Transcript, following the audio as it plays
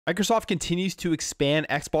Microsoft continues to expand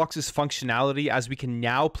Xbox's functionality as we can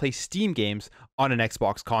now play Steam games on an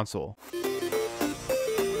Xbox console.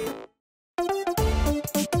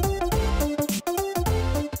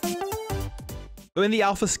 So in the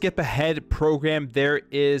Alpha Skip Ahead program, there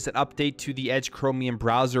is an update to the Edge Chromium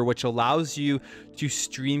browser, which allows you to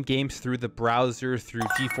stream games through the browser through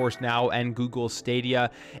GeForce Now and Google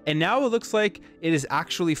Stadia. And now it looks like it is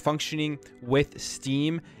actually functioning with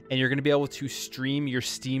Steam, and you're going to be able to stream your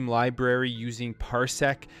Steam library using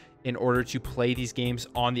Parsec in order to play these games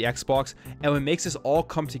on the Xbox. And what makes this all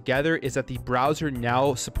come together is that the browser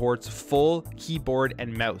now supports full keyboard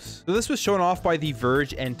and mouse. So this was shown off by The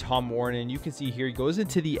Verge and Tom Warren, and you can see here he goes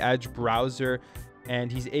into the Edge browser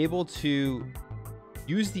and he's able to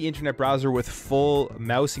use the internet browser with full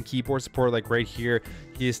mouse and keyboard support. Like right here,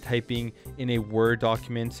 he is typing in a Word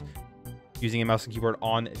document using a mouse and keyboard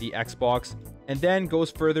on the Xbox, and then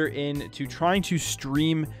goes further into trying to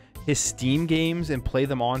stream his Steam games and play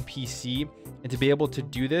them on PC. And to be able to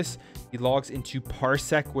do this, he logs into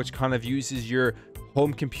Parsec, which kind of uses your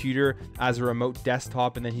home computer as a remote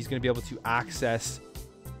desktop, and then he's going to be able to access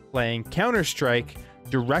playing Counter-Strike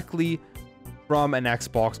directly from an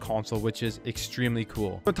Xbox console, which is extremely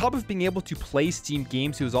cool. On top of being able to play Steam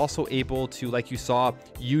games, he was also able to, like you saw,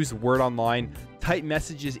 use Word Online, type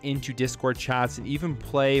messages into Discord chats, and even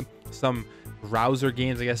play some browser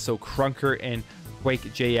games, I guess, so Krunker and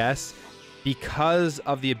Quake.js, because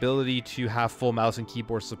of the ability to have full mouse and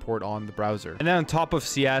keyboard support on the browser. And then on top of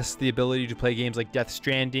CS, the ability to play games like Death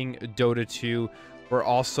Stranding, Dota 2 were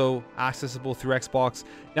also accessible through Xbox.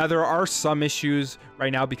 Now, there are some issues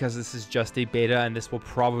right now because this is just a beta, and this will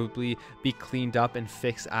probably be cleaned up and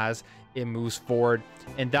fixed as it moves forward.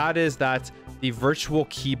 And that is that the virtual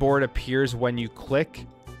keyboard appears when you click,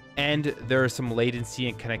 and there are some latency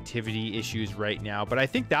and connectivity issues right now, but I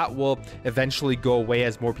think that will eventually go away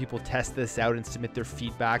as more people test this out and submit their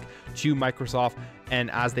feedback to Microsoft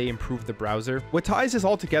and as they improve the browser. What ties this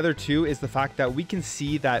all together too is the fact that we can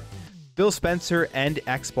see that Phil Spencer and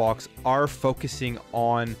Xbox are focusing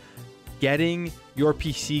on getting your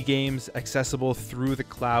PC games accessible through the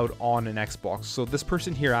cloud on an Xbox. So this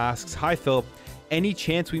person here asks, "Hi Phil, any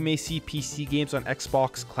chance we may see PC games on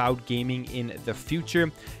Xbox cloud gaming in the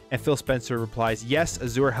future?" And Phil Spencer replies, "Yes,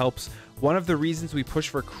 Azure helps. One of the reasons we push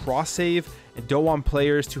for cross-save and don't want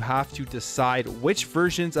players to have to decide which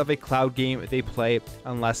versions of a cloud game they play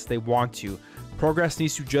unless they want to. Progress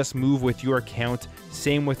needs to just move with your account.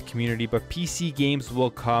 Same with community, but PC games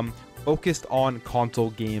will come. Focused on console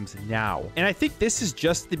games now." And I think this is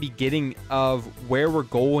just the beginning of where we're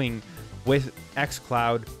going with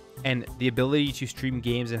xCloud and the ability to stream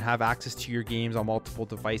games and have access to your games on multiple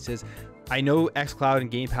devices. I know xCloud and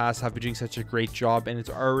Game Pass have been doing such a great job, and it's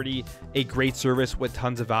already a great service with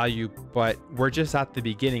tons of value, but we're just at the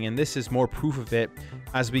beginning, and this is more proof of it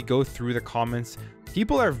as we go through the comments.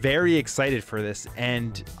 People are very excited for this,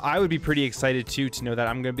 and I would be pretty excited too to know that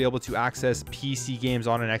I'm going to be able to access PC games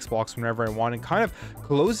on an Xbox whenever I want, and kind of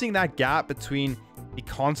closing that gap between the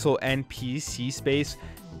console and PC space,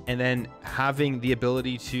 and then having the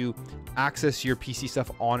ability to access your PC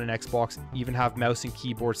stuff on an Xbox, even have mouse and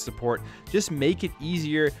keyboard support, just make it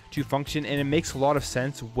easier to function. And it makes a lot of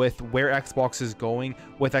sense with where Xbox is going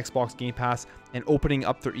with Xbox Game Pass and opening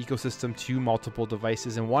up their ecosystem to multiple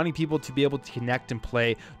devices and wanting people to be able to connect and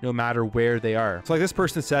play no matter where they are. So like this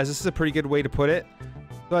person says, this is a pretty good way to put it.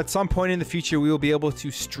 So at some point in the future, we will be able to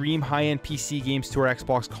stream high-end PC games to our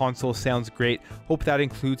Xbox console. Sounds great. Hope that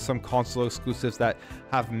includes some console exclusives that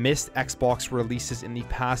have missed Xbox releases in the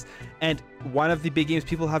past. And one of the big games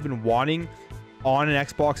people have been wanting on an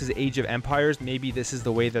Xbox is Age of Empires. Maybe this is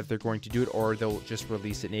the way that they're going to do it, or they'll just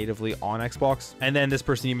release it natively on Xbox. And then this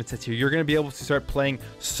person even says here, you're going to be able to start playing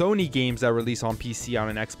Sony games that release on PC on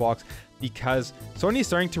an Xbox, because Sony is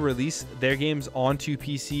starting to release their games onto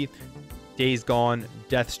PC. Days Gone,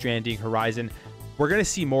 Death Stranding, Horizon. We're going to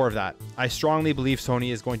see more of that. I strongly believe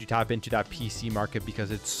Sony is going to tap into that PC market because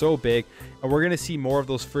it's so big, and we're going to see more of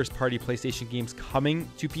those first-party PlayStation games coming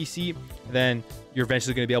to PC. Then you're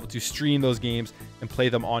eventually going to be able to stream those games and play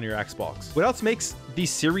them on your Xbox. What else makes the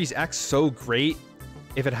Series X so great,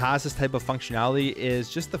 if it has this type of functionality, is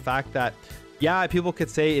just the fact that, yeah, people could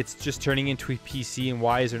say it's just turning into a PC, and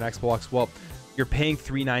why is there an Xbox? Well, you're paying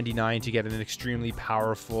 $399 to get an extremely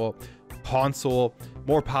powerful console,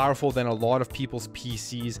 more powerful than a lot of people's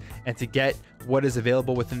PCs, and to get what is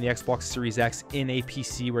available within the Xbox Series X in a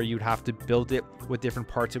PC where you'd have to build it with different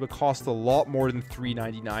parts. It would cost a lot more than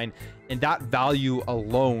 $399, and that value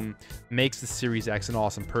alone makes the Series X an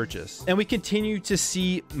awesome purchase. And we continue to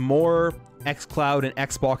see more xCloud and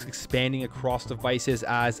Xbox expanding across devices,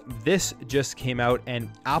 as this just came out and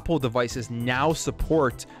Apple devices now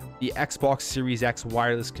support the Xbox Series X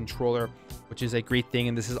wireless controller, which is a great thing.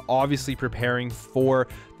 And this is obviously preparing for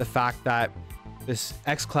the fact that this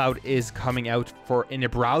xCloud is coming out in a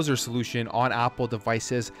browser solution on Apple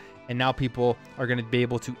devices. And now people are going to be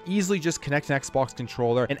able to easily just connect an Xbox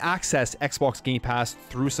controller and access Xbox Game Pass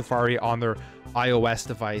through Safari on their iOS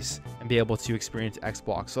device and be able to experience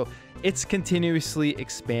Xbox. So it's continuously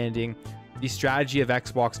expanding. The strategy of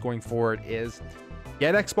Xbox going forward is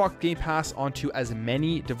get Xbox Game Pass onto as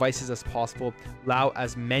many devices as possible, allow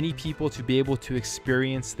as many people to be able to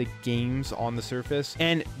experience the games on the Surface,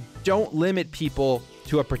 and don't limit people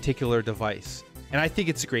to a particular device. And I think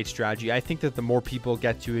it's a great strategy. I think that the more people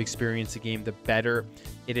get to experience the game, the better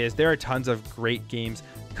it is. There are tons of great games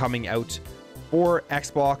coming out for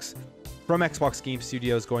Xbox from Xbox Game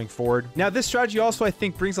Studios going forward. Now, this strategy also, I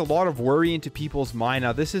think, brings a lot of worry into people's mind.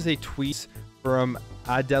 Now, this is a tweet from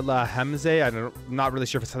Adela Hamze. I'm not really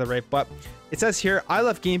sure if I said that right, but it says here, I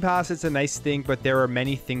love Game Pass. It's a nice thing, but there are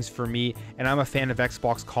many things for me, and I'm a fan of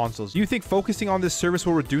Xbox consoles. Do you think focusing on this service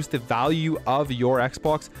will reduce the value of your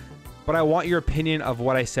Xbox? But I want your opinion of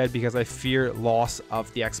what I said, because I fear loss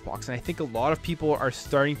of the Xbox. And I think a lot of people are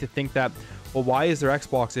starting to think that, well, why is there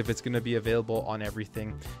Xbox if it's going to be available on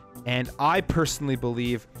everything? And I personally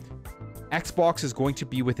believe Xbox is going to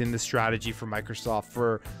be within the strategy for Microsoft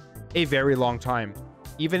for a very long time,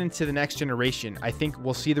 even into the next generation. I think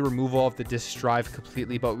we'll see the removal of the disk drive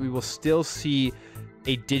completely, but we will still see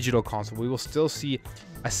a digital console. We will still see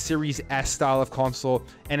a Series S style of console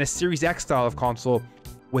and a Series X style of console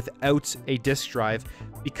without a disk drive,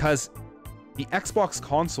 because the Xbox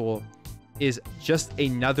console is just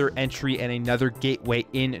another entry and another gateway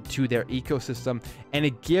into their ecosystem, and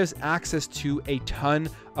it gives access to a ton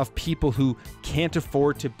of people who can't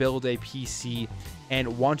afford to build a PC and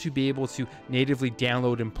want to be able to natively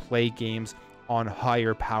download and play games on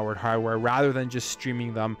higher powered hardware rather than just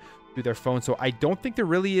streaming them through their phone. So I don't think there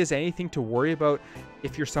really is anything to worry about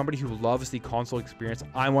if you're somebody who loves the console experience.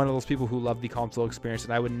 I'm one of those people who love the console experience,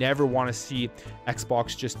 and I would never want to see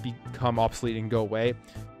Xbox just become obsolete and go away.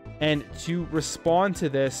 And to respond to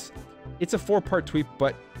this, it's a 4-part tweet,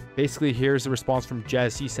 but basically here's the response from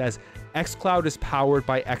Jez. He says, xCloud is powered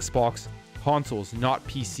by Xbox consoles, not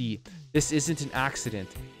PC. This isn't an accident.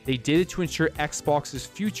 They did it to ensure Xbox's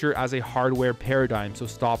future as a hardware paradigm, so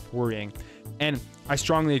stop worrying. And I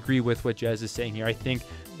strongly agree with what Jez is saying here. I think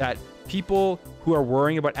that people who are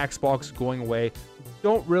worrying about Xbox going away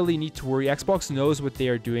don't really need to worry. Xbox knows what they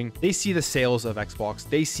are doing. They see the sales of Xbox.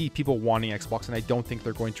 They see people wanting Xbox, and I don't think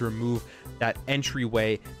they're going to remove that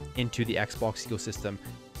entryway into the Xbox ecosystem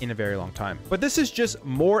in a very long time. But this is just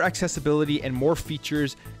more accessibility and more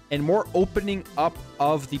features and more opening up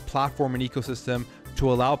of the platform and ecosystem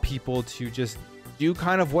to allow people to just do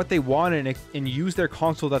kind of what they want and use their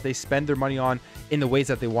console that they spend their money on in the ways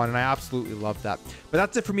that they want. And I absolutely love that. But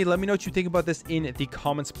that's it for me. Let me know what you think about this in the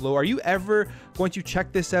comments below. Are you ever going to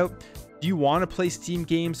check this out? Do you want to play Steam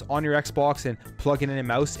games on your Xbox and plug in a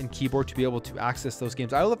mouse and keyboard to be able to access those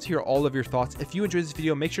games? I would love to hear all of your thoughts. If you enjoyed this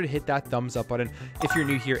video, make sure to hit that thumbs up button. If you're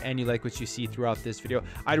new here and you like what you see throughout this video,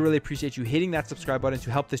 I'd really appreciate you hitting that subscribe button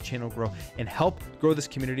to help this channel grow and help grow this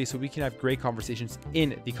community so we can have great conversations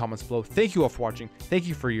in the comments below. Thank you all for watching. Thank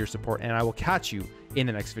you for your support, and I will catch you in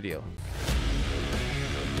the next video.